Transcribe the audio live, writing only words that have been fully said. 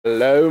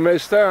Hello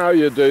mister, how are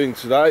you doing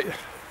today?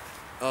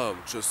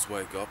 Just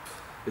wake up.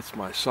 It's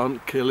my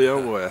son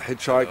Kylean, we're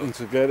hitchhiking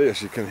together.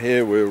 As you can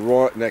hear, we're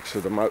right next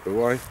to the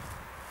motorway.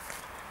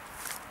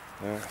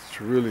 It's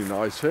really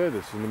nice here.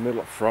 This is in the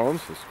middle of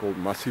France. It's called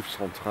Massif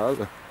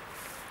Central.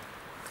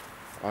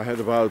 I had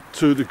about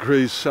 2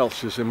 degrees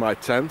Celsius in my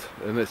tent,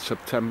 and it's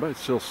September,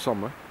 it's still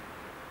summer.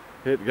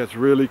 Here it gets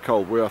really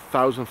cold. We're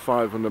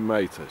 1,500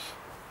 meters.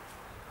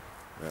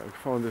 We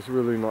found this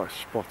really nice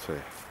spot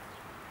here.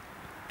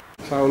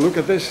 So look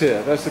at this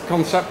here. That's the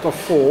concept of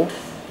 4.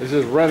 This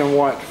is red and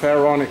white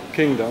pharaonic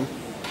kingdom.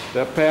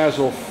 They're pairs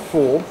of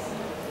 4,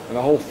 and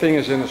the whole thing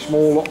is in a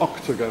small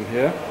octagon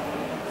here.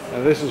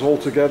 And this is all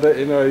together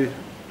in a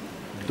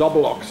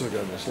double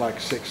octagon. It's like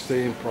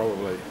 16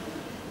 probably.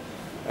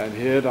 And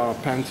here there are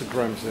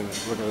pentagrams in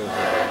it. Look at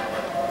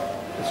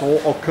this. It's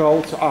all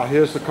occult.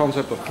 Here's the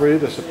concept of 3.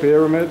 There's a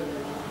pyramid,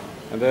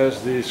 and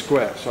there's the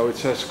square. So it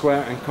says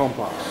square and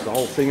compass. The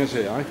whole thing is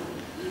here,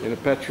 in a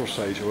petrol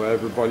station where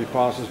everybody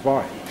passes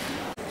by.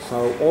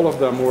 So all of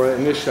them were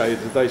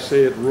initiated. They see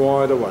it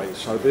right away.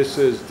 So this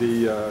is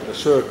the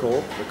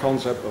circle, the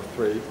concept of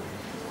 3.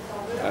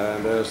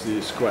 And there's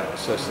the square. It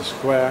says the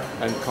square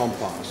and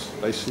compass.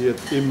 They see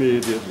it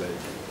immediately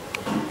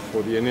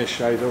for the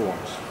initiator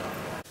ones.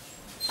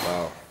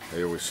 So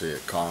here we see a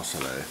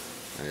castle,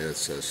 and here it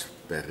says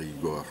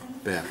Perigord.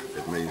 Per,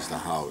 it means the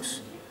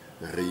house.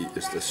 Ri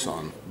is the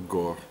sun.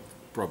 Gor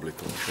probably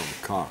comes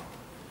from Ka,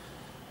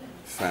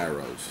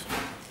 pharaohs.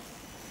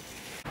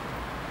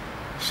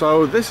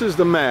 So this is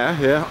the mayor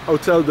here,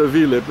 Hotel de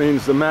Ville. It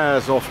means the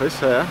mayor's office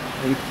here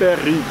in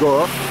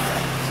Perigord,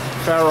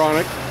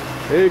 pharaonic.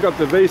 Here you got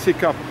the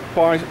Vesica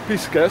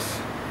Pisces.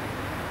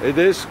 It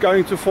is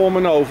going to form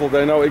an oval.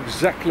 They know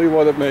exactly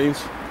what it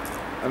means.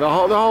 And the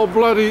whole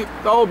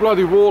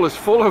bloody wall is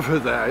full of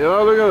it there. You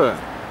know, look at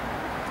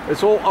it.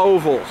 It's all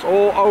ovals,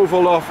 all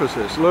oval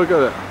offices. Look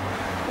at it,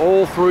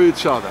 all through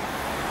each other.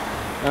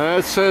 And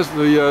it says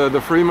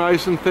the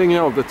Freemason thing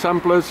of the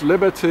Templars: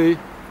 liberty,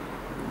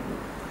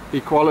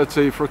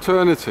 equality,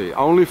 fraternity.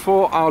 Only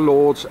for our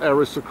lords,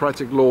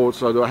 aristocratic lords,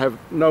 so they have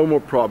no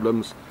more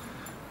problems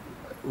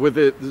with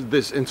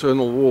this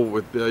internal war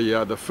with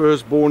the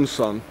firstborn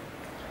son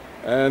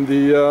and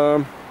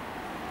the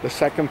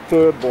second,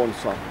 thirdborn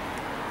son.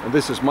 And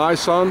this is my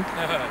son.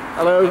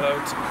 Hello.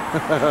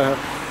 Hello.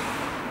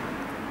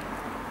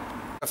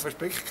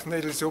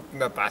 Verspikknödelsuppe,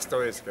 dat past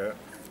alles, gell?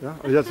 Ja,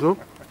 und jetzt so?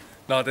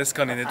 No, das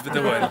kann ich nicht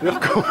wiederholen. Ja,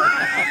 komm.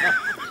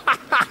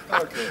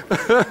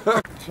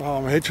 So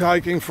I'm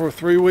hitchhiking for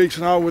 3 weeks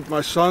now with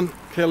my son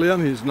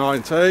Kylean. He's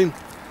 19,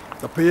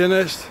 the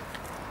pianist.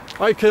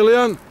 Hi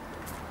Kylean.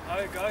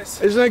 Hi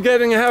guys. Isn't it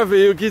getting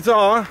heavy, your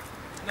guitar?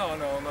 No,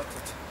 not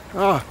it.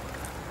 Ah.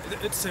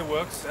 It still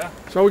works, yeah.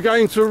 So we're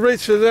going to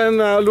Richard and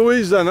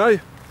Louise then, eh?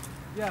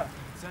 Yeah,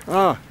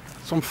 exactly.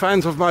 Some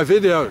fans of my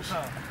videos.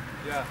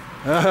 Yeah.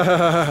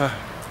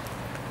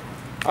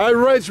 Hi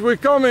Rich, we're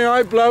coming,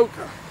 hi bloke.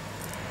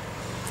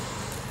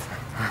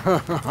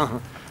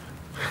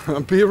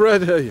 Be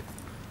ready.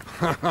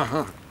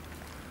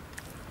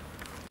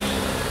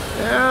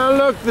 Yeah,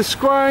 look, the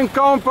square and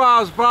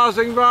compass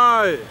passing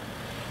by.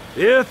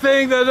 You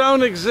think they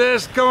don't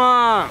exist? Come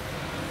on.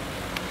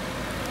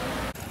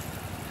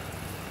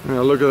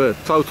 Yeah, look at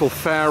that, total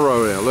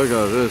pharaoh here. Look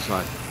at this,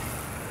 like.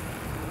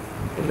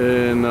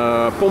 In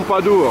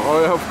Pompadour,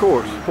 oh yeah, of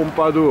course,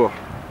 Pompadour.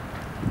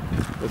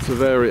 It's a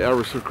very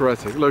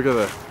aristocratic. Look at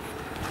that.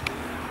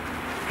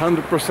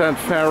 100%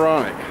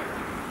 pharaonic.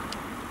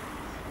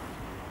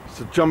 It's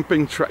a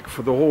jumping track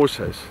for the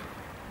horses.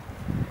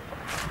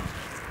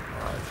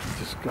 Oh, it's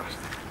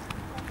disgusting.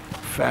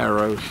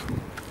 Pharaohs.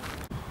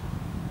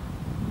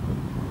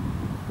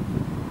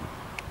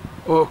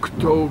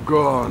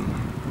 Octogon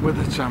with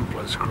the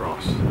Templars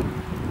cross.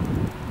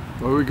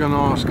 What are we gonna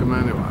ask him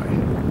anyway?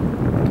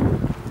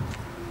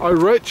 Hi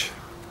Rich.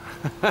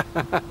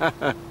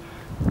 Hi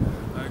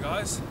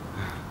guys.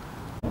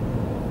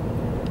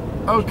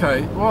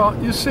 Okay, well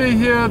you see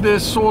here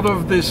there's sort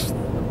of this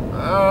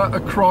a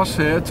cross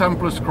here,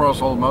 Templars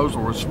cross almost,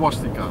 or a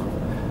swastika.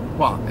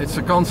 Well, it's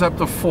a concept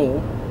of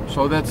 4,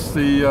 so that's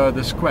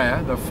the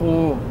square, the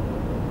 4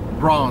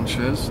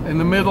 branches. In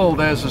the middle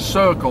there's a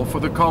circle for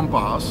the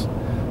compass,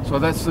 so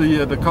that's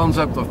the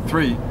concept of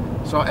 3.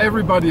 So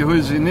everybody who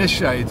is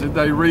initiated,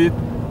 they read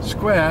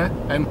square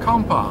and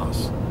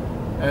compass.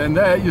 And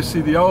there you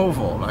see the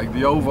oval, like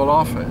the Oval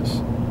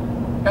Office.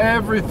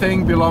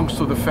 Everything belongs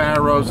to the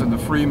pharaohs and the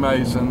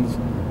Freemasons,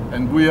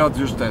 and we are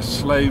just their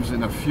slaves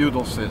in a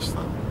feudal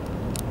system.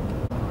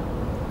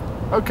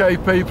 Okay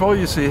people,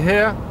 you see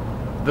here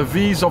the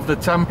V's of the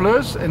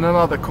Templars in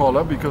another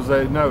color, because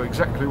they know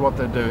exactly what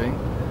they're doing.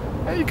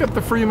 And you get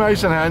the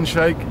Freemason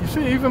handshake. You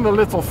see even the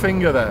little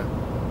finger there,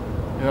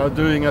 you know,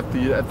 doing at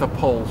the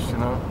pulse, you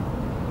know.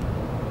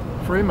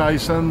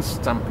 Freemasons,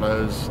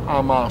 Templars,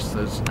 our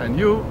masters, and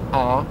you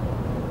are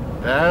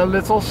their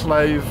little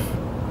slave.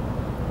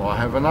 Well,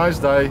 have a nice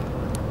day.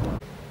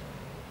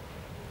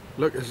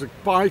 Look, there's a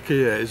biker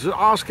here. He's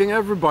asking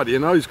everybody, you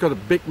know, he's got a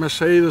big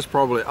Mercedes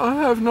probably. I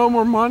have no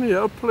more money.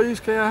 Oh, please,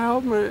 can you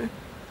help me?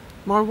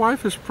 My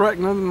wife is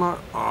pregnant and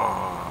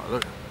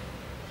look.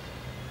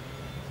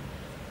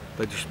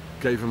 They just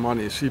gave him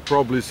money. She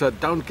probably said,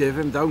 don't give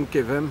him, don't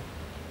give him.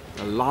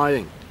 They're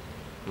lying.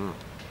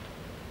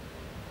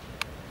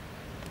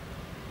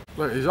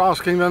 Look, he's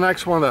asking the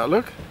next one there,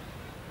 look.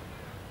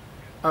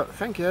 Oh,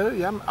 thank you.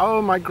 Yeah.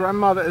 Oh, my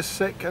grandmother is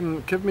sick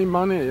and give me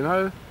money, you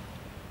know.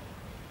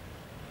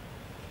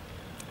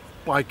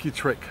 Pikey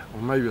trick,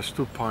 or maybe it's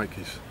two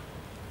pikeys.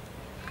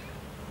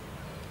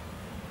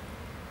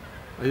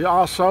 There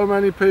are so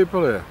many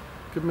people here.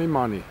 Give me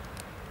money.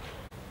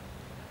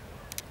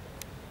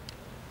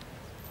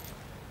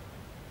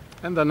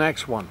 And the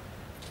next one.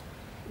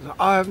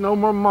 I have no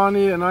more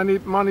money and I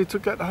need money to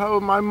get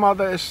home. My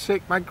mother is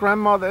sick. My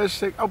grandmother is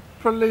sick. Oh,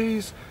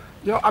 please.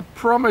 Yo, I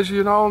promise,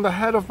 you know, on the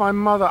head of my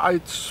mother, I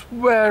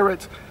swear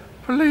it.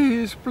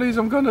 Please, please,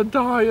 I'm gonna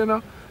die, you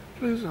know.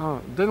 Please.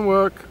 Oh, didn't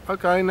work.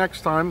 Okay,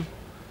 next time.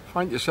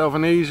 Find yourself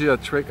an easier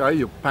trick, eh,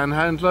 you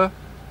panhandler.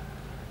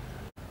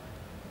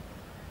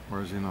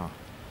 Where is he now?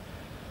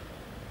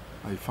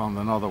 Oh, he found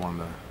another one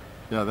there.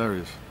 Yeah, there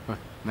he is.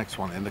 Next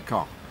one in the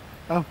car.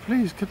 Oh,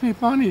 please, give me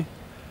money.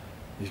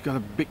 He's got a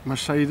big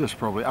Mercedes,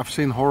 probably. I've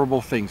seen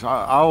horrible things.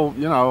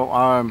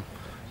 I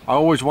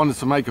always wanted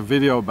to make a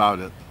video about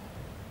it.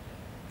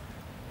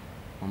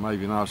 Well,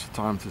 maybe now's the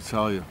time to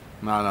tell you.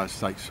 No, it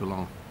takes too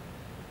long.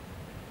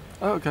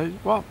 Okay,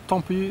 well,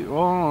 tant pis.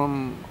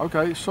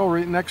 Okay,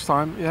 sorry, next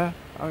time. Yeah,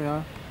 oh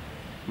yeah.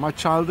 My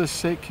child is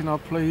sick, you know,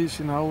 please,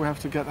 you know, we have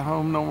to get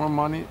home, no more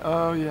money.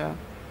 Oh yeah.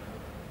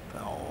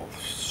 They're all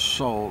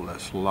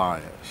soulless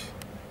liars.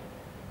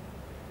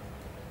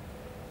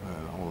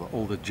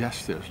 All the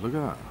gestures, look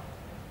at that.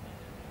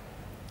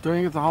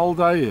 Doing it the whole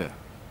day here.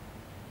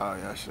 Oh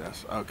yes,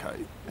 yes, okay.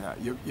 Yeah,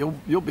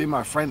 you'll be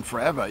my friend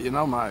forever, you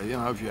know,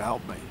 if you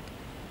help me.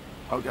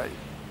 Okay.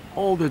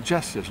 All the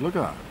gestures, look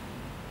at that.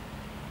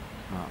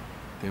 Oh,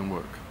 didn't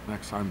work.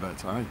 Next time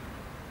better, eh?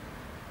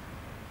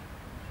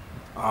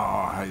 Oh,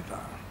 I hate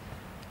that.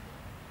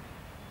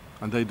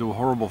 And they do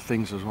horrible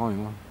things as well, you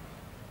know.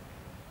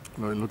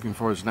 They're looking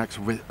for his next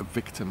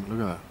victim,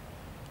 look at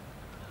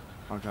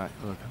that. Okay,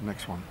 look,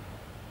 next one.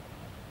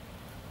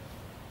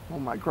 Oh,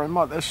 my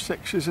grandmother's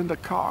sick, she's in the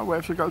car, we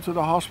have to go to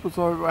the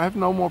hospital, I have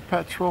no more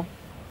petrol.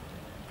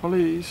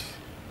 Please.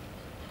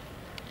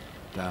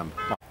 Damn.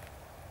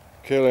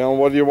 Kylean,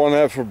 what do you want to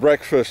have for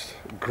breakfast?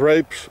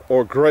 Grapes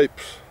or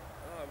grapes?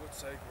 Oh, I would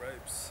say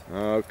grapes.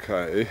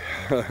 Okay.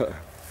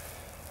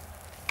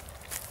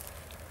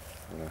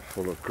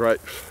 Full of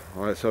grapes.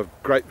 Alright, so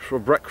grapes for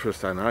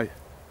breakfast then, eh?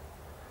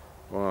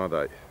 What are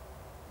they?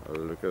 Oh,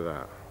 look at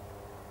that.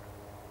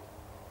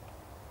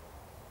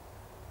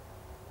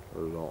 A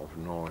lot of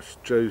nice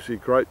juicy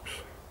grapes.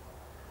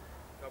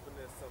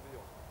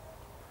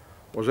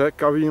 Was that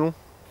Kylean?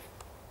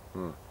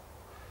 And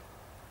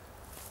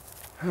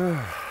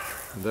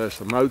there's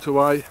the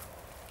motorway.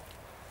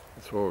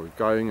 That's where we're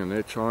going, and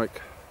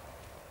hitchhike.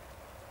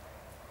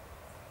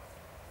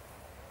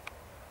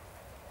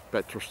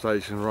 Petrol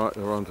station right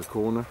around the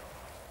corner.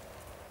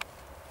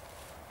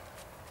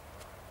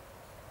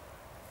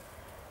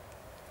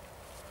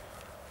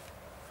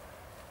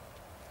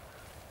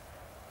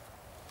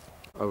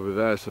 Over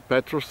there's the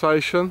petrol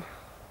station.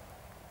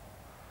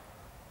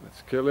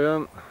 That's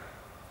Kylean.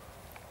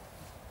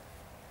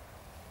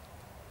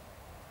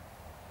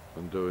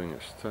 And doing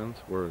his tent.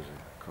 Where is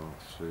he?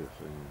 Can't see a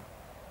thing.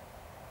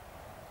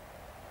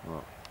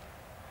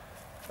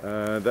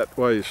 Oh. That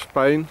way is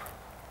Spain.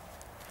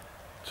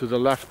 To the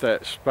left there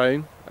is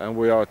Spain, and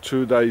we are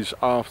 2 days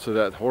after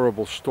that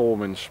horrible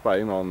storm in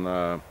Spain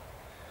on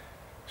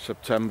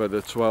September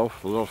the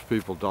 12th. A lot of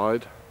people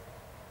died.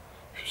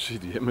 If you see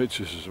the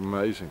images, it's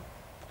amazing.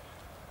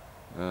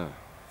 Yeah.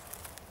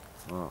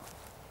 Oh.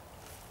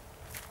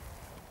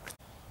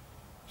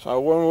 So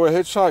when we were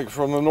hitchhiking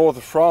from the north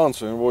of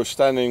France and we were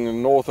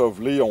standing north of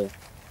Lyon,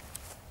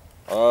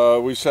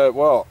 we said,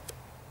 well,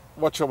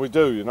 what shall we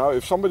do, you know?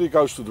 If somebody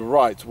goes to the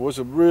right, there was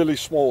a really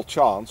small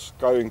chance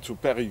going to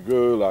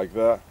Périgueux like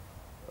that,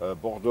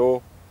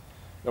 Bordeaux.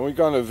 Then we're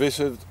going to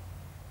visit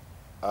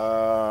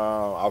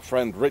our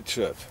friend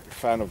Richard, a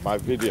fan of my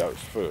videos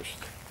first.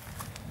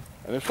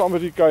 And if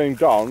somebody going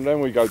down,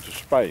 then we go to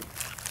Spain.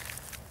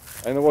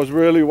 And there was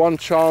really one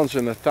chance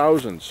in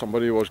 1,000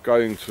 somebody was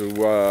going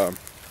to,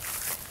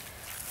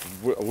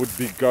 would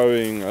be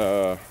going,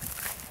 you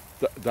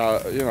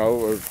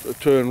know,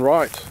 turn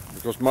right,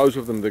 because most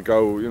of them they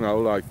go, you know,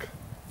 like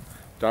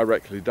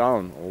directly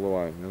down all the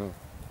way, you know.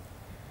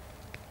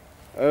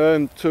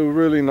 And two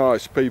really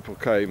nice people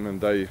came and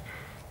they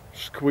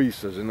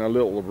squeezed us in a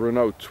little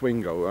Renault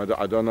Twingo.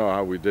 I don't know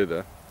how we did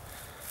it.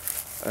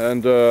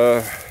 And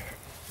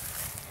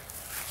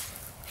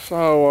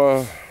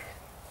so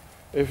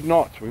if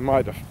not, we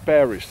might have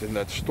perished in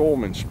that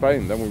storm in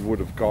Spain. Then we would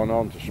have gone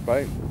on to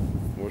Spain.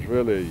 It was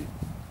really,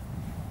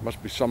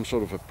 must be some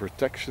sort of a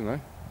protection, eh?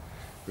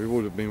 We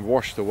would have been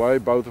washed away,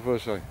 both of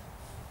us, eh?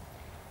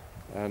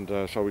 And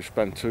so we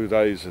spent 2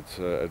 days at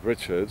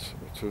Richard's,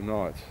 or 2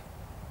 nights.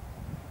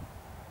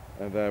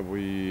 And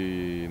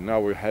then now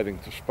we're heading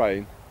to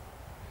Spain.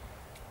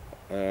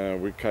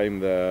 we came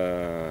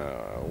there,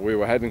 we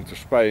were heading to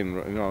Spain,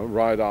 you know,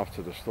 right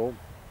after the storm.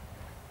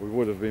 We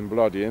would have been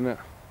bloody in it.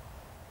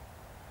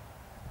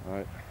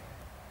 Right.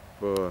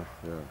 But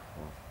yeah.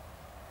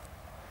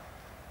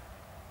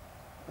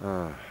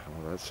 Well,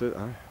 that's it,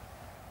 eh?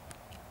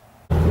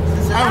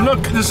 Oh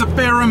look, there's a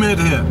pyramid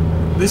here.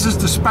 This is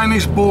the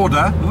Spanish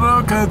border.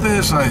 Look at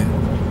this, eh?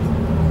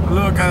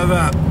 Look at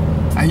that.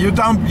 And you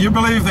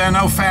believe there are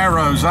no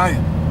pharaohs, eh?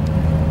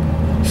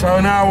 So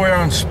now we're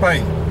in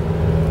Spain.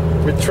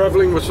 We're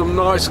travelling with some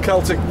nice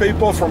Celtic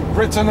people from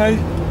Brittany.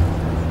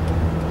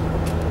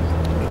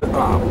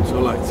 Ah, too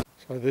late.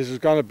 So this is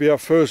going to be our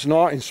first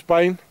night in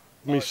Spain.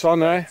 My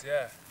son, eh?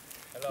 Yeah.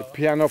 Hello. The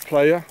piano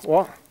player.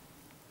 What?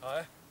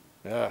 Hi.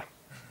 Yeah.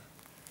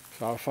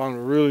 So I found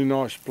a really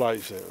nice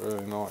place here,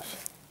 really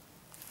nice.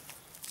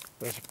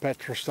 There's a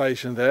petrol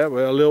station there,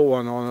 with a little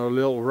one on a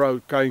little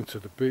road going to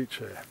the beach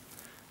here.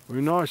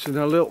 Really nice in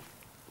a little,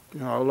 you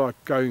know, like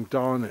going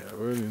down here,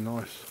 really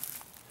nice.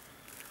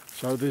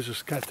 So this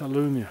is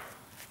Catalunya.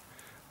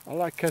 I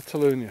like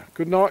Catalunya.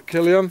 Good night,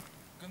 Kylean.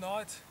 Good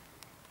night.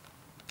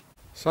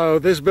 So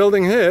this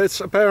building here,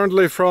 it's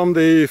apparently from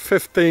the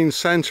 15th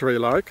century,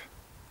 like.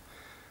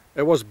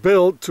 It was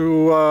built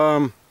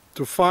to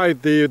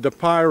fight the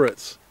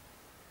pirates.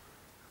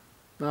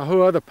 Now,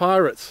 who are the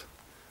pirates?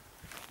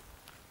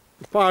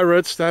 The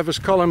pirates, they have a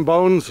skull and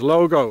bones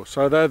logo,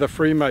 so they're the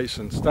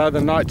Freemasons, they're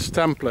the Knights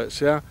Templars,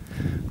 yeah?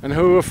 And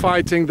who were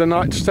fighting the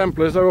Knights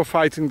Templars? They were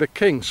fighting the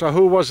king. So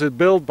who was it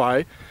built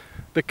by?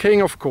 The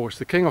king, of course,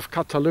 the king of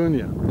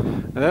Catalunya.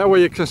 And there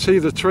where you can see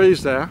the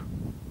trees there.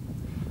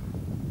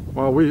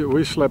 Well,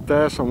 we slept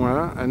there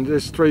somewhere, and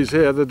these trees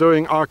here, they're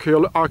doing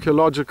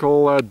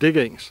archaeological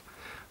diggings.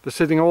 They're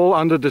sitting all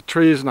under the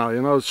trees now,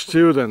 you know,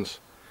 students.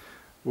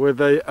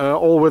 With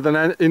all with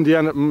an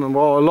Indiana,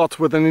 well, a lot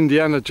with an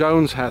Indiana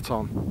Jones hat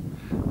on.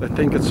 They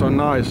think it's so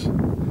nice.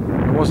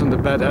 It wasn't a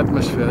bad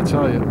atmosphere, I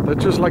tell you. They're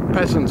just like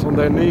peasants on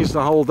their knees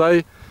the whole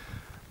day,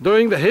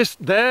 doing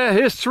their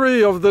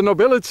history of the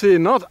nobility,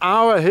 not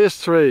our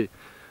history.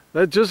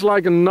 They're just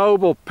like a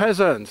noble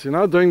peasant, you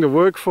know, doing the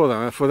work for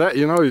them. And for that,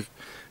 you know,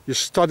 you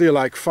study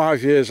like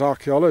 5 years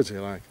archaeology,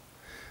 like.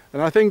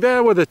 And I think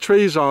there where the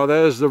trees are,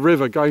 there's the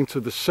river going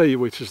to the sea,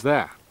 which is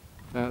there.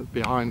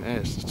 Behind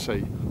is the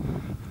sea.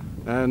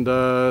 And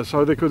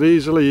so they could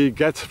easily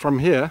get from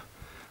here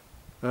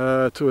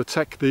to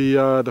attack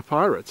the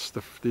pirates,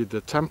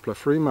 the Templar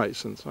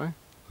Freemasons, eh?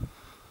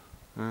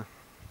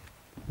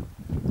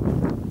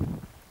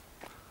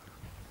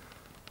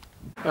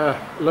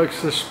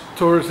 Looks this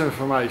tourist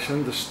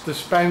information. The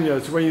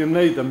Spaniards, when you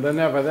need them, they're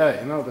never there.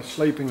 You know, they're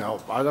sleeping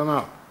out. I don't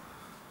know.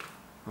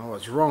 Oh,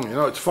 what's wrong? You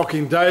know, it's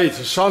fucking day. It's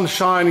the sun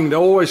shining. They're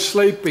always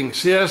sleeping.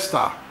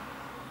 Siesta.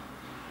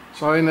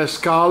 So in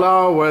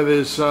Escala, where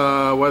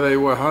they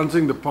were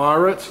hunting the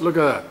pirates, look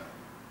at that.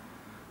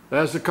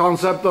 There's the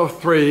concept of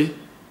three, you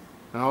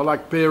know,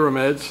 like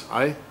pyramids,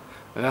 eh?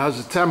 And it has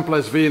a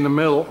Templars V in the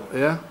middle,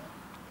 yeah?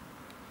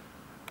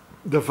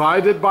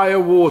 Divided by a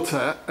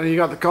water, and you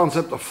got the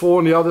concept of four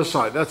on the other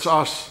side. That's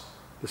us,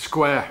 the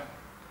square,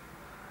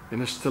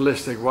 in a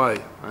stylistic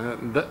way.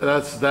 And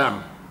that's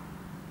them.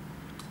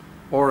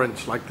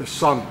 Orange, like the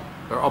sun,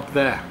 they're up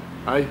there,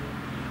 eh?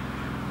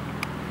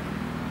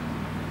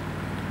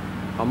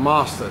 Are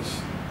masters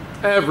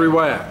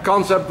everywhere.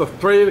 Concept of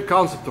three, the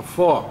concept of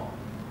four.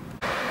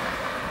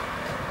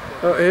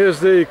 Here's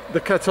the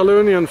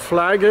Catalonian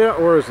flag here,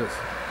 or is it?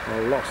 I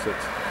lost it.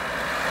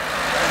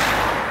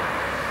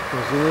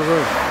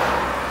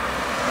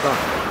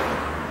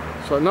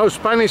 So no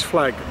Spanish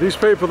flag. These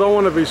people don't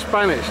want to be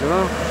Spanish, you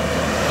know.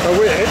 So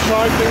we're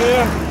hitchhiking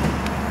here.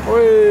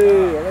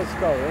 Whee, let's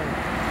go. Yeah.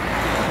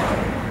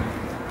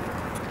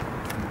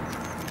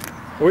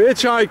 We're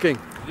hitchhiking.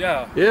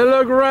 Yeah. You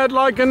look red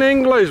like an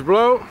English,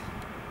 bro.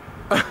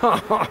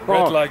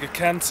 Red like a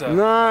cancer.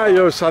 Nah,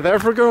 you're South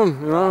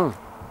African, you know.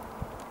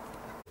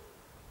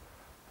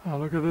 Oh,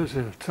 look at this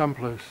here,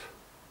 Templars.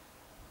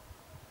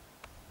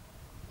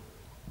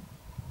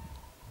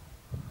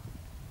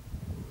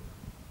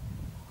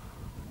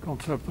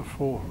 Concept of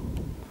four.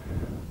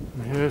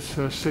 And here's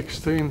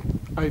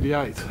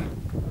 1688.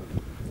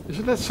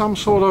 Isn't that some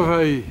sort of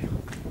a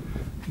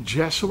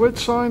Jesuit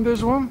sign,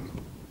 this one?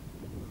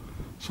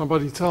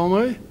 Somebody tell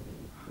me?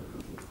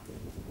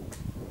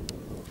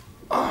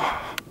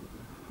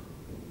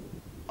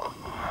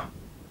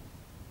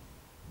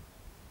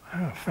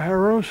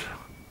 Pharaohs.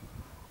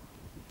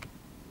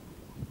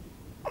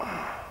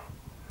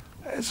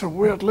 It's a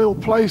weird little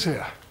place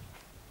here.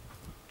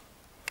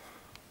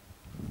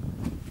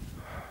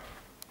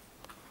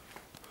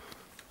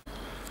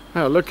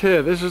 Now look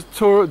here, this is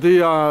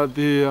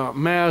the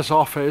mayor's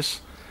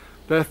office.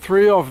 There are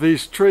three of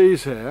these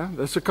trees here.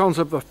 That's the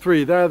concept of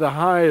three. They're the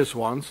highest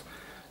ones,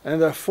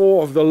 and there are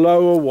four of the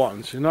lower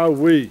ones. You know,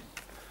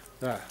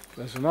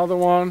 there's another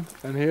one,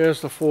 and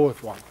here's the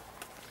fourth one.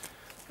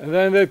 And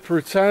then they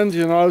pretend,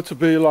 you know, to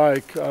be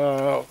like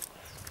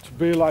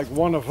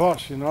one of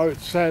us. You know, it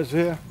says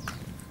here,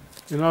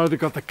 you know, they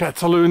got the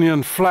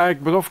Catalonian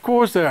flag, but of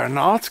course they are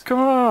not. Come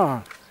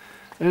on,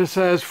 And it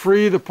says,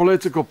 free the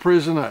political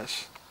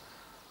prisoners.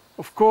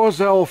 Of course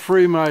they're all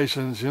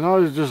Freemasons, you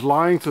know, they're just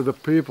lying to the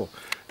people.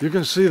 You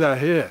can see that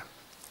here.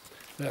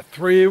 There are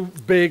 3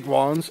 big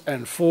ones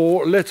and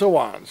 4 little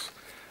ones.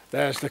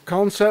 There's the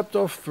concept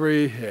of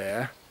 3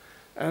 here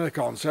and the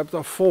concept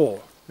of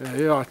 4. Yeah,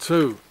 here are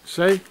 2.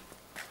 See?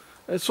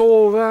 It's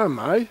all them,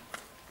 eh?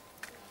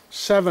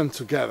 7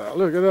 together.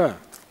 Look at that.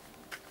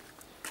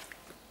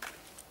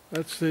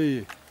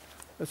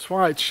 That's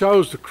why it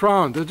shows the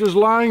crown. They're just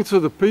lying to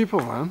the people,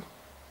 man.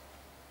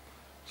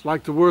 It's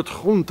like the word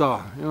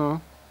junta, you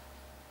know.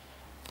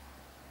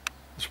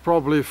 It's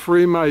probably a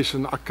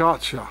Freemason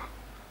acacia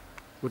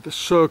with the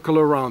circle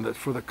around it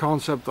for the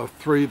concept of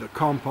 3, the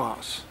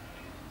compass.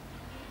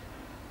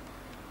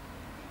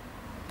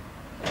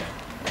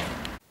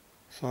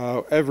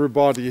 So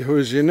everybody who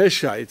is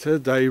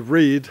initiated, they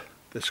read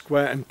the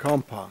square and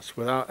compass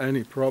without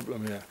any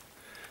problem here.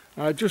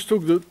 I just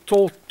took the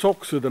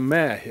talk to the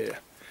mayor here,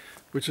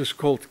 which is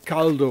called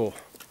Caldo,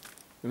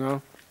 you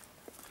know.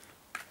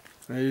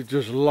 And he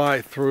just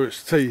lied through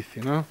his teeth,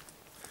 you know.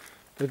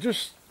 They're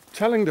just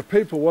telling the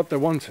people what they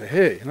want to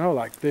hear, you know,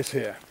 like this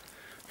here.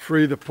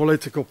 Free the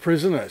political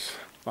prisoners,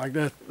 like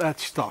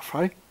that stuff,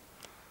 eh?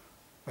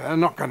 They're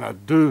not gonna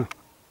do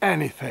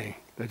anything,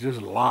 they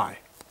just lie.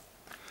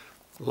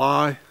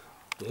 Lie,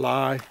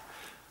 lie,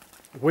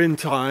 win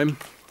time,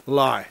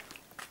 lie.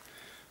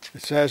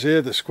 It says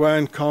here, the square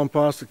and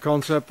compass, the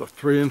concept of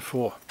 3 and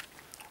 4.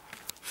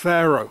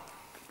 Pharaoh.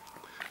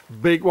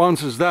 Big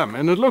ones is them.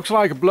 And it looks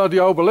like a bloody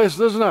obelisk,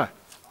 doesn't it?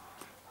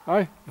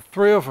 Hey, the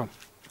 3 of them.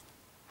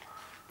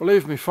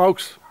 Believe me,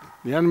 folks,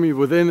 the enemy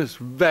within is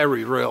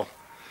very real.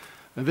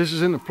 And this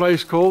is in a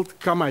place called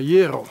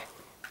G.I.U.R.E.H.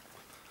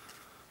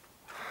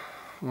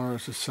 What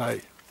does it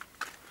say?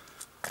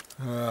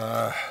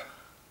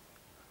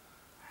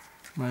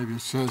 Maybe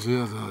it says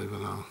here, I don't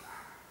even know.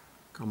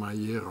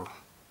 G.I.U.R.E.H.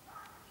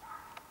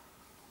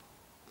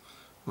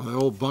 Well, they're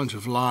all a bunch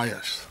of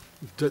liars.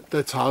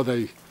 That's how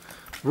they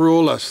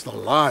rule us, the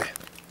lie.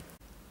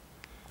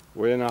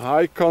 We're in a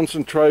high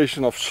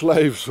concentration of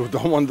slaves who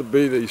don't want to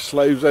be these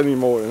slaves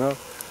anymore, you know.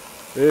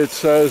 It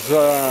says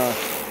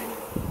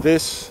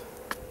this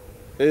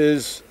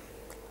is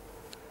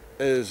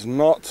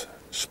not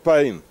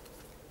Spain.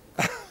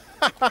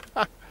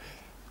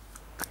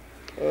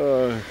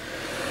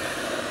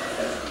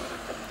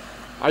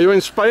 Are you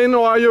in Spain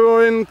or are you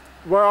in,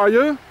 where are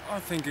you? I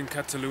think in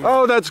Catalunya.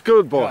 Oh, that's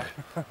good, boy.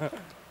 Yeah.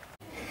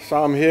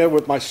 So I'm here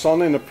with my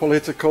son in a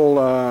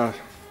political,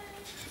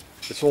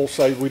 it's all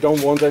say we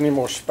don't want any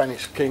more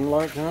Spanish king,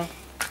 like, you know.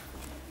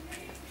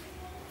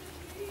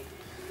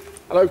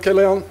 Hello,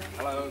 Kylean.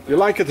 Hello. You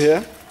like it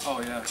here?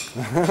 Oh, yeah.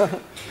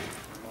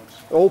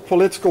 All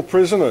political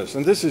prisoners,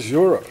 and this is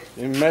Europe.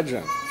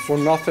 Imagine, for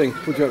nothing,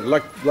 put you,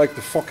 like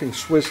the fucking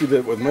Swiss you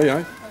did with me,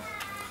 eh?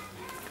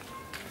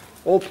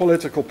 All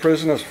political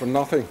prisoners for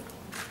nothing.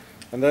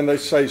 And then they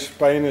say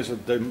Spain is a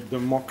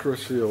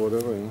democracy or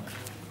whatever, you know.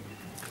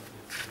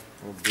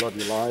 Oh,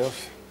 bloody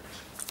liars.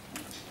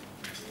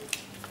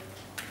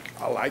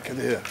 I like it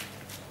here.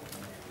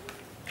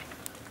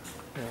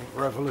 Yeah,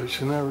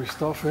 revolutionary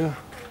stuff here.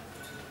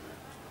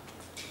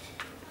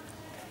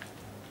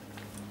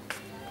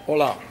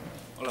 Hola.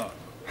 Hola.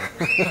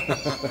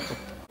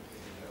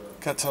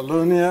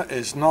 Catalunya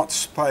is not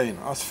Spain.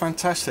 That's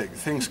fantastic.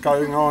 Things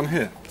going on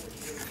here.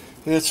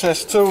 It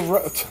says two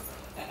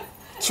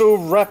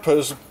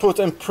rappers put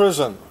in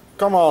prison.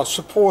 Come on,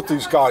 support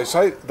these guys.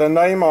 Hey, the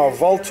name are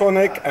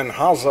Valtonic and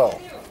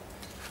Hazel.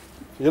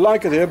 You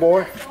like it here,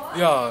 boy?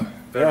 Yeah.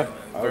 Very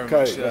Okay,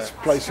 much, yeah. let's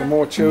play some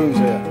more tunes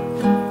here.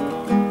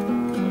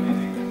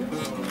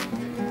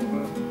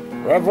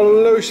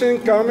 Revolution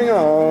coming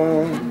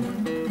on.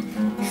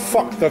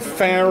 Fuck the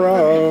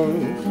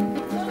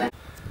pharaohs.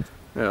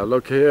 Yeah,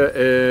 look here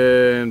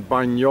in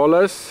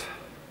Banyoles.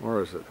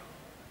 Where is it?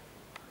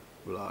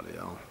 Bloody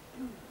hell.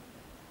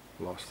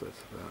 Lost it.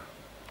 Yeah.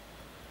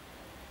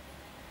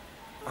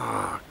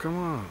 Ah, come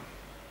on.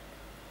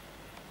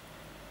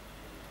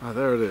 Ah,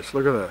 there it is.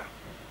 Look at that.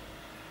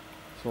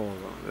 It's all,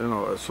 you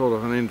know, it's sort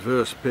of an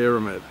inverse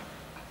pyramid.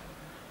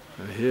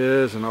 And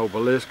here's an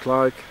obelisk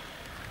like.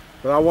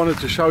 But I wanted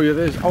to show you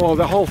this. Oh,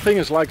 the whole thing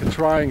is like a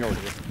triangle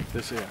here.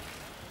 This here.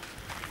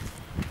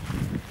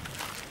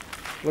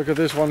 Look at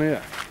this one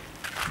here.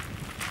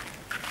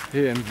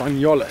 Here in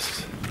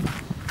Banyoles.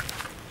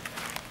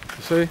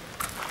 You see?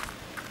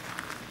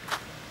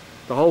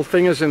 The whole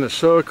thing is in a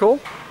circle,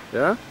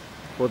 yeah,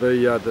 for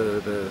the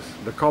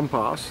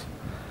compass,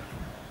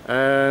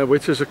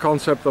 which is a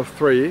concept of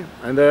 3,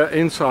 and there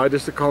inside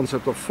is the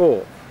concept of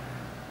 4.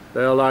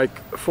 They're like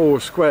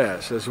 4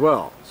 squares as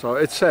well. So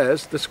it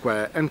says the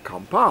square and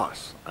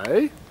compass,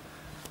 eh?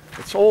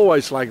 It's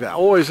always like that,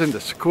 always in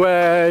the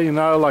square, you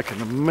know, like in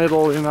the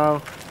middle, you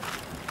know,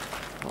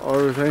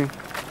 everything.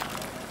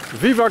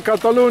 Viva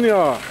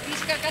Catalunya!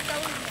 Visca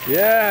Catalunya!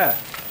 Yeah!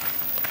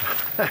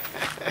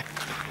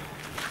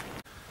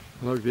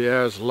 Look, the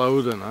air's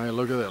loading, eh?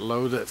 Look at it,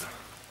 loaded. It's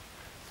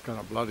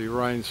gonna bloody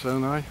rain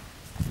soon, eh?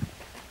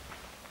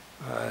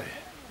 Hey.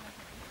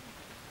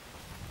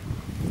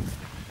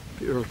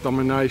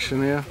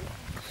 domination here.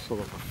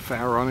 Sort of a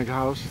pharaonic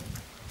house.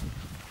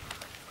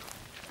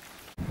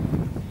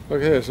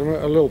 Look here,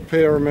 a little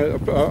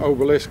pyramid,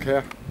 obelisk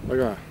here.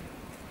 Look at that.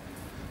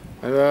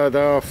 And,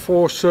 there are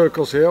 4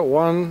 circles here.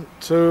 1,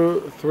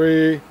 2,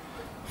 3,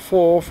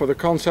 4 for the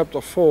concept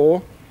of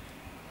 4.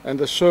 And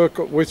the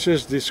circle, which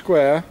is the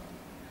square.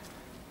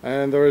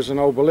 And there is an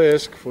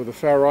obelisk for the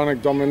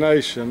pharaonic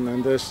domination.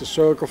 And there's the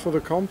circle for the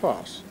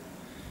compass,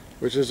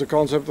 which is the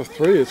concept of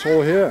 3. It's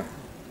all here.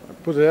 I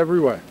put it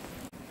everywhere.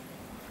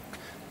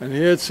 And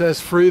here it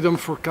says freedom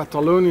for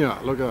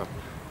Catalunya. Look at that.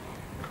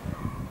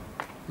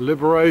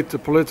 Liberate the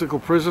political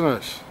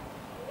prisoners.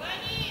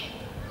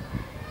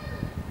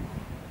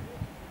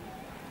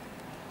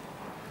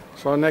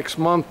 So next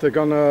month they're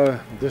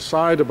gonna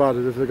decide about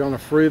it, if they're gonna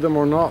free them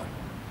or not.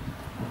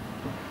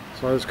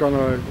 So it's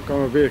gonna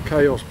be a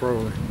chaos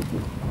probably.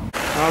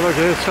 Now look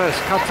here, it says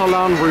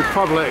Catalan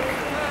Republic.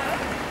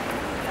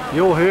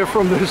 You'll hear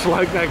from this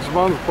like next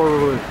month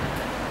probably.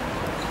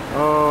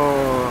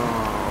 Oh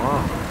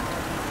wow.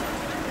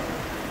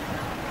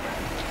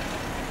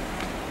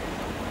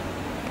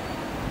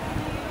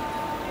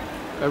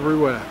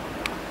 Everywhere.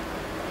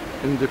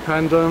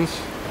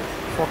 Independence.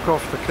 Fuck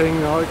off the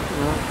king, like, you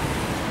know.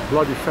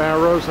 Bloody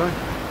pharaohs, eh?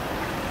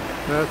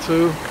 There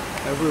too.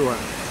 Everywhere.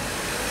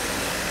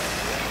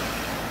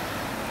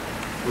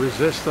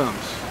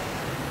 Resistance.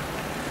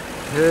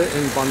 Here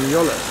in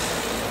Banyoles.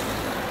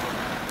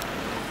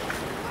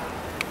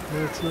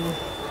 There too.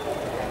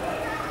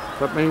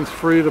 That means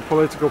free the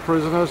political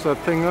prisoners, that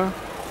thing there.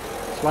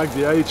 It's like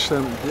the H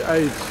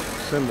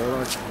symbol,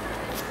 like.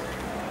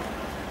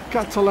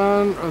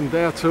 Catalan, and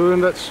there too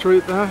in that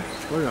street there.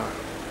 Look at that.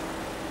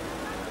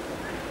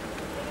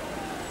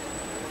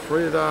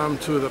 Freedom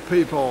to the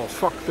people,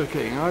 fuck the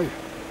king, eh?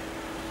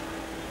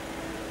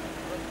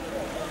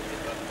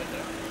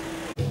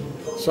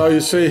 So you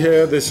see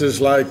here, this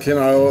is like, you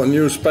know, a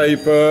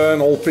newspaper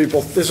and all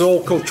people, this is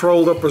all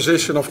controlled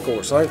opposition of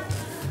course, right?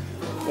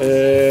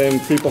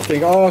 And people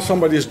think, oh,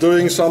 somebody's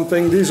doing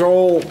something. These are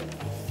all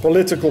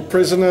political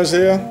prisoners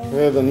here.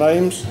 Here are the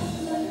names.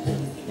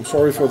 I'm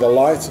sorry for the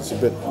lights, it's a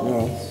bit, you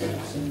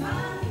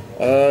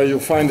know. You'll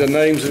find the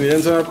names in the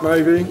internet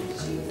maybe.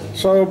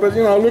 So, but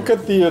you know, look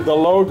at the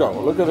logo.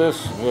 Look at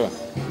this. Yeah,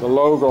 the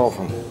logo of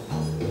them.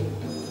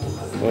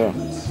 Yeah.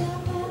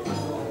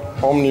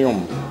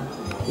 Omnium.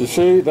 You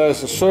see,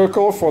 there's a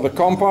circle for the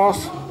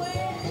compass,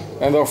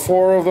 and there are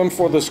 4 of them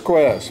for the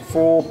squares,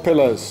 4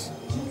 pillars.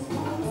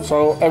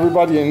 So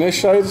everybody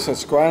initiates a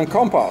square and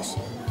compass.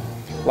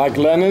 Like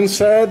Lenin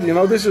said, you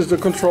know, this is the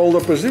controlled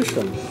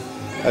opposition.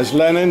 As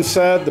Lenin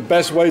said, the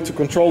best way to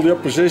control the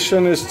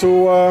opposition is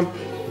to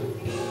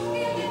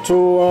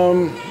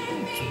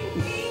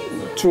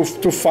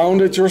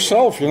found it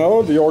yourself, you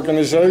know, the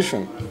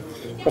organization.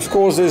 Of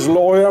course, this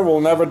lawyer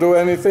will never do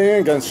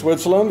anything against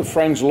Switzerland, the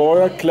French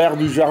lawyer, Claire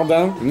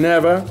Dujardin,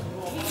 never.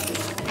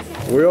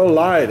 We all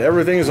lied,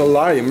 everything is a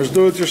lie, you must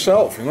do it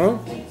yourself, you know.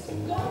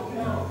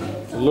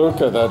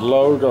 Look at that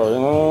logo, you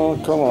know,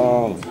 come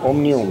on,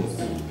 Omnium,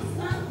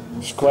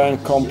 square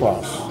and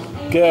compass,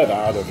 get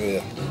out of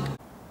here.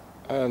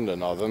 And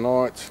another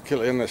night,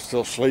 Kylean is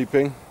still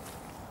sleeping.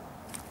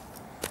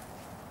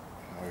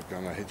 We're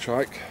gonna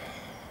hitchhike.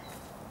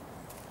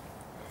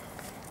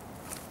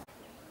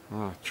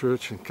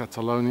 Church in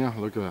Catalonia,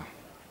 look at that.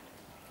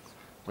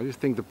 Why do you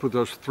think they put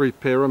those 3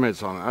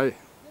 pyramids on it,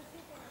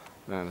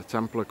 eh? And a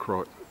Templar's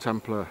cross.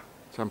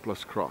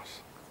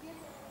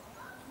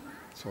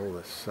 It's all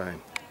the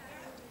same.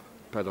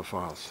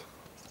 Pedophiles.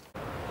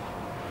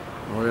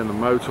 We're in the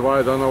motorway,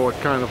 I don't know what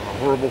kind of a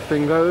horrible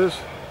thing that is.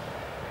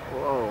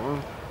 Whoa, huh?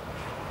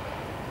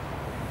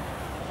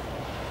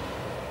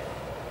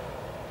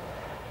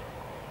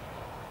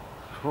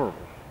 It's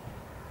horrible.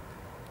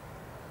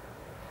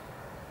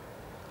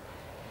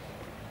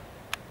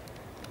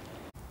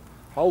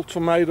 Whole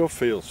tomato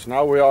fields.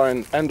 Now we are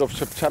in end of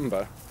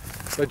September.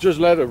 They just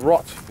let it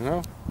rot, you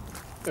know.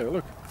 Yeah,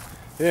 look.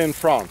 Here in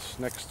France,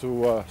 next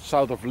to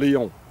south of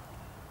Lyon.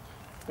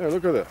 Yeah,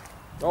 look at it.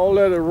 They all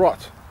let it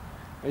rot.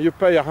 And you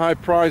pay a high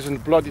price in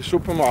the bloody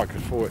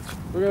supermarket for it.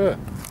 Look at it.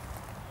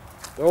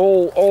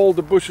 All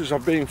the bushes are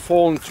being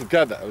fallen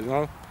together, you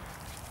know.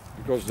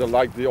 Because they're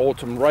like the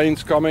autumn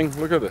rains coming.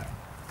 Look at it.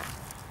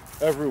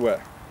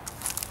 Everywhere.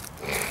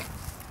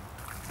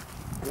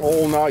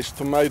 All nice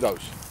tomatoes.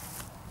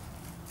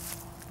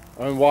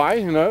 And why,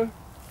 you know?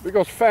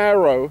 Because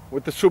Pharaoh,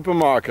 with the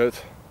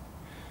supermarket,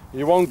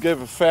 he won't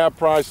give a fair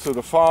price to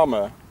the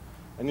farmer,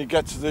 and he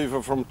gets it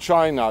either from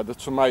China, the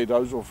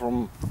tomatoes, or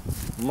from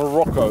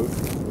Morocco,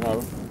 you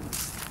know,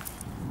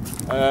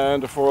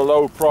 and for a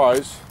low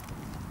price,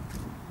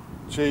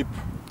 cheap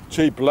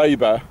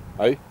labor,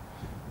 eh?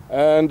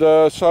 And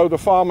so the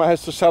farmer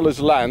has to sell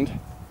his land.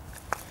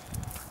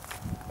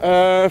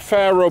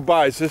 Pharaoh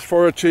buys it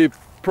for a cheap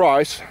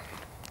price,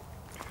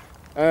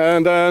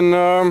 and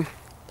then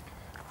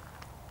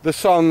the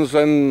sons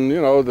and,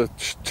 you know, the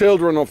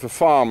children of the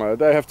farmer,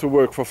 they have to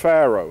work for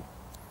Pharaoh,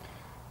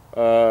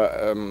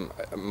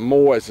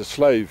 more as a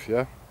slave,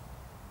 yeah.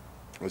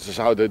 This is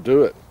how they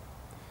do it.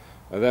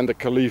 And then the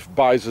Caliph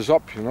buys us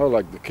up, you know,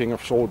 like the King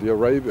of Saudi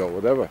Arabia or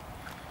whatever.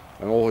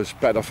 And all his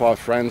pedophile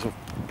friends of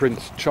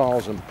Prince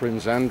Charles and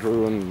Prince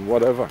Andrew and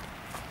whatever.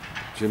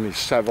 Jimmy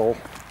Savile,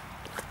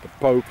 the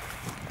Pope,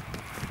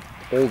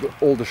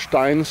 all the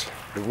Steins,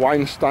 the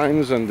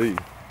Weinsteins and the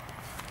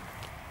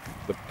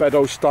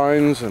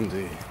pedosteins and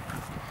the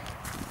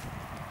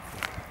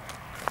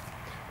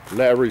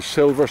Larry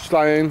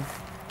Silverstein,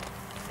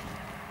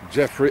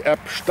 Jeffrey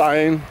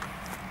Epstein,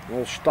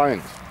 all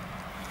Steins.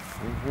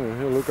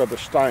 Here, look at the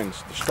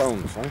Steins, the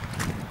stones, eh?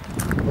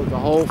 Look, the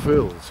whole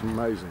field, it's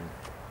amazing.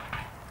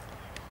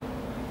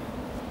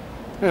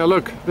 Yeah,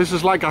 look, this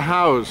is like a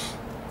house.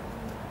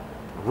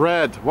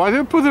 Red. Why do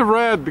you put it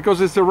red? Because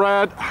it's a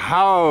red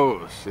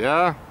house,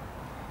 yeah?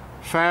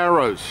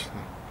 Pharaohs.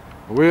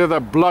 We're the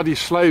bloody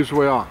slaves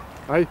we are,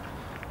 eh?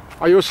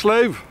 Are you a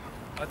slave?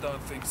 I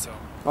don't think so.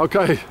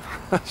 Okay,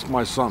 that's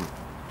my son.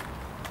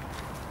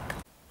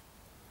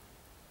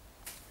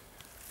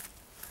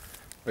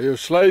 Are you a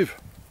slave?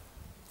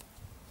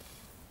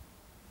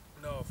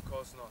 No, of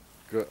course not.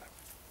 Good.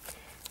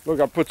 Look,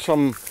 I put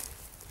some,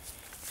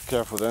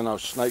 careful there, no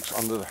snakes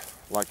under the,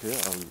 like here,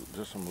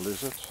 just some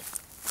lizards.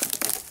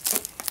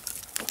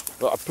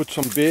 Look, I put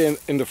some beer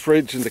in the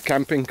fridge in the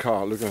camping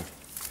car. Look,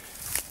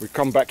 we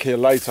come back here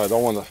later. I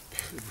don't want to,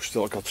 we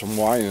still got some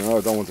wine, you know,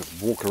 I don't want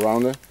to walk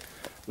around there.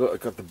 Look, I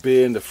got the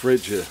beer in the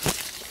fridge here.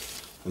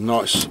 A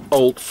nice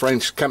old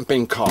French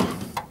camping car.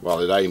 Well,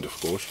 it ain't, of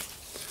course.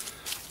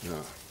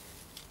 Yeah.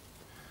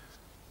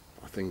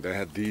 I think they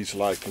had these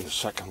like in the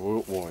Second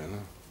World War, you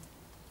know.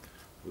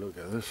 Look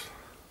at this.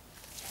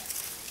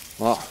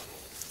 Well,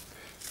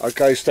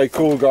 okay, stay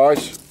cool,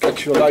 guys.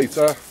 Catch you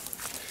later.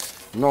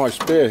 Nice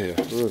beer here,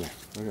 really.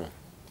 Look at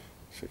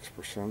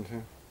 6%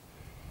 here.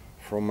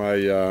 From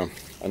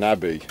an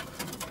abbey.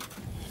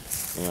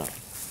 Yeah.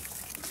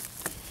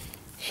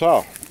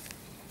 So,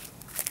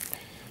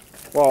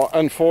 well,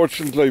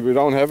 unfortunately we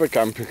don't have a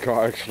camping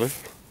car actually,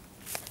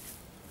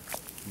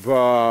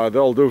 but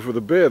they'll do for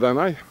the beer then,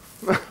 eh?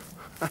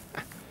 Hi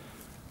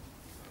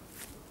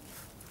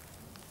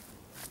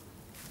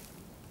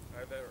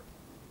there.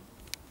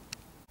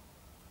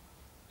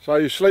 So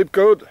you sleep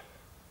good?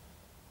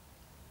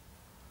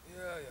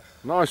 Yeah.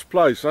 Nice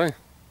place, eh?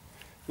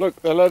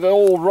 Look, they let it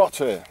all rot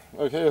here.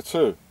 Look here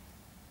too.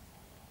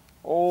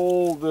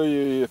 All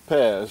the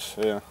pears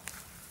here.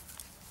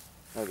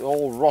 They're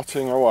all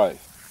rotting away.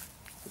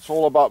 It's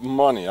all about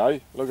money, eh?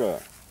 Look at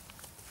that.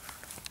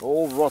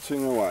 All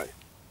rotting away.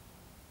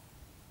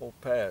 All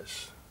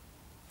pears.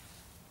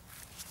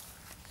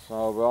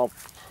 So well,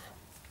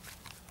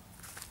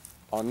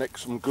 I'll nick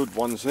some good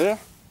ones here.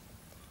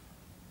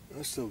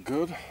 They're still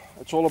good.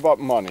 It's all about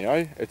money,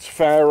 eh? It's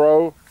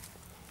Pharaoh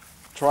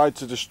tried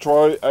to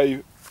destroy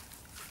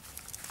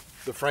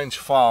the French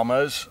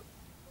farmers,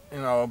 you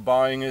know,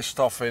 buying his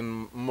stuff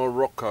in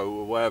Morocco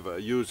or wherever,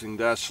 using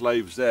their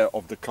slaves there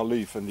of the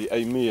Caliph and the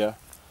Emir,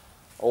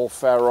 all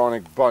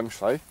pharaonic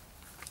bunch, eh?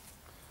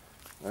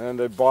 And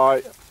they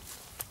buy.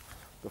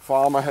 The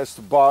farmer has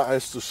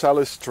to sell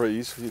his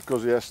trees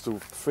because he has to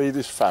feed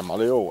his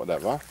family or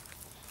whatever.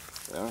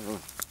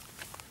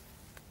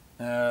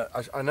 Yeah.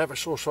 I never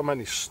saw so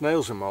many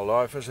snails in my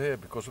life as here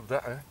because of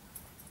that. Eh?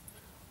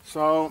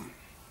 So,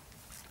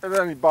 and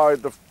then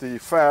the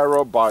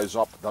pharaoh buys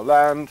up the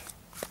land,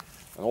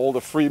 and all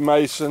the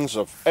Freemasons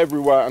of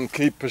everywhere and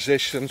key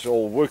positions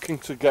all working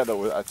together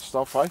with that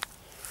stuff, eh?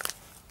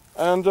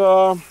 And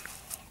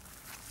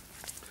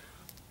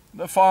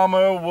the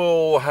farmer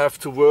will have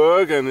to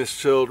work, and his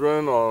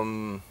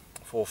children,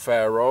 for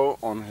Pharaoh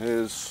on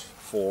his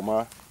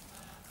former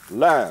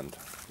land,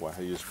 where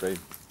he has been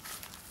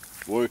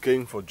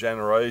working for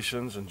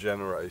generations and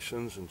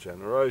generations and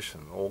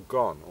generations. All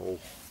gone,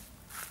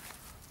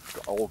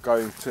 all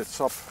going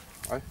tits up,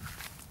 eh?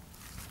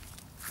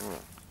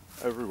 Yeah,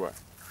 everywhere.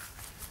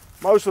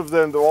 Most of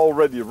them they're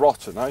already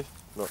rotten, eh?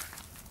 Look,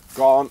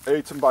 gone,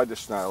 eaten by the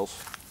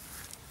snails.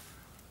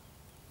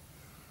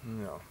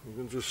 Yeah, you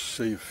can just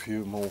see a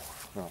few more.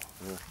 No,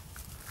 yeah.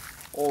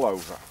 All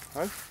over,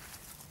 eh?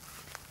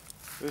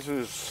 This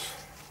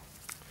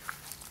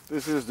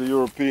is the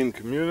European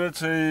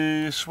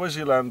community,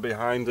 Swaziland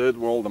behind it,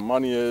 where all the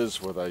money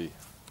is, where they,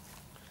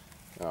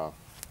 yeah,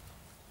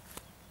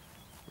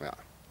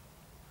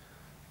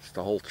 it's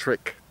the whole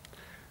trick.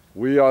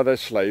 We are their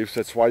slaves,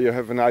 that's why you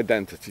have an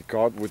identity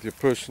card with your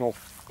personal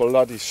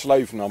bloody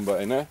slave number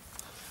in it.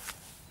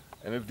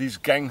 And if these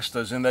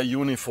gangsters in their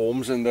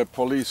uniforms, in their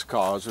police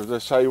cars, if they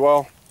say,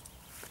 well,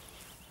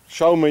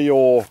 show me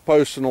your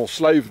personal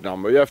slave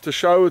number, you have to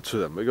show it to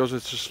them, because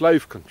it's a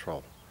slave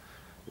control.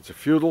 It's a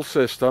feudal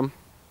system.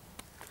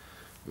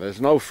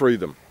 There's no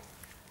freedom.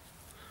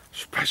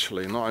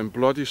 Especially not in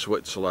bloody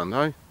Switzerland,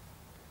 eh?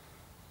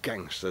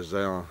 Gangsters,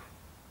 they are.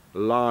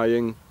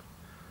 Lying,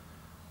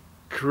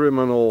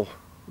 criminal,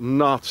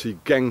 Nazi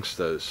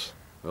gangsters.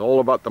 They're all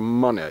about the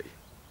money.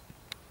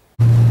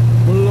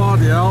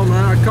 Bloody hell,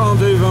 man, I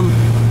can't even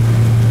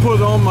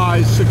put on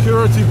my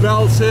security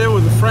belts here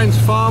with the French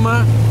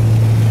farmer.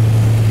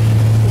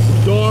 There's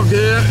a dog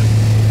here.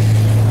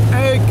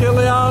 Hey,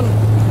 Kylean.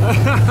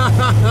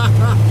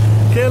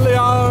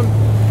 Kylean!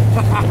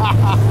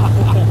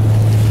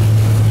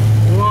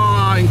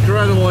 Wow,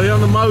 incredible, here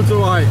on the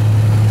motorway.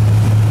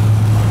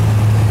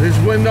 This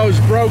window's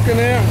broken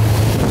here.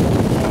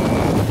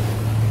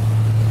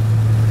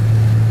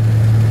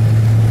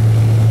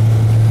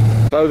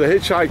 So the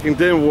hitchhiking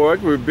didn't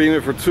work. We've been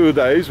here for 2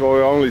 days. Well,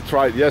 we only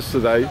tried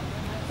yesterday.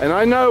 And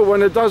I know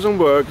when it doesn't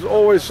work, there's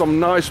always some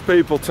nice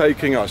people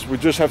taking us. We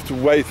just have to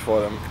wait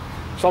for them.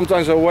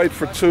 Sometimes I wait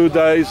for 2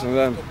 days, and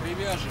then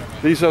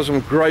these are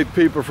some great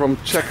people from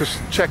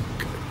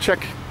Czech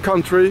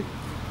country.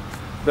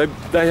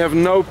 They have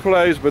no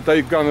place, but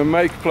they're gonna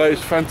make place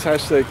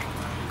fantastic.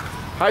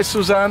 Hi,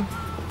 Suzanne.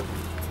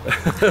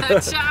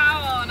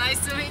 Ciao, nice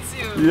to meet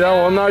you. Yeah,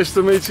 well, nice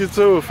to meet you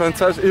too.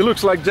 Fantastic. He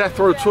looks like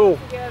Jethro Tull.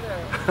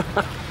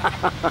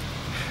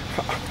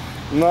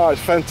 Nice,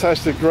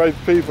 fantastic, great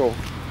people.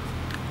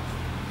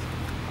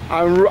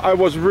 I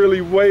was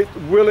really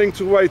willing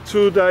to wait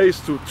 2 days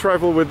to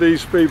travel with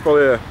these people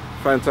here.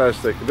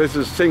 Fantastic. This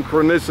is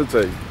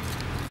synchronicity.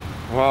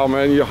 Wow,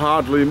 man, you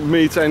hardly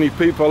meet any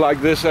people like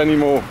this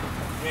anymore.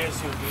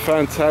 Yes, you do.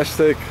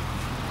 Fantastic.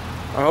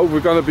 I hope we're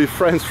gonna be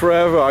friends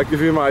forever. I'll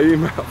give you my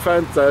email.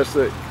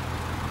 Fantastic.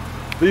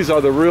 These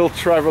are the real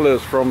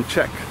travelers from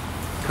Czech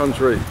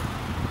country.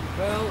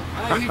 Well,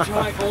 I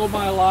hitchhike all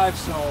my life,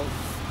 so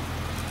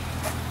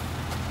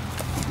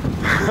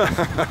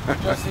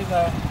just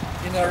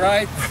in the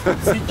right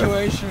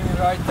situation,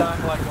 right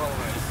time, like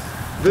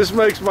always. This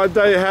makes my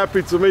day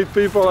happy to meet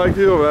people like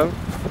you, man.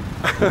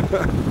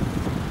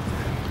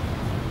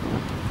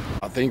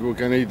 I think we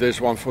can eat this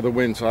one for the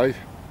wins, eh?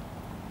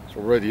 It's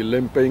already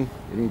limping.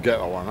 We can get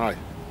that one, eh?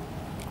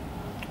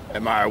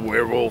 Am I a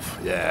werewolf?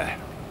 Yeah.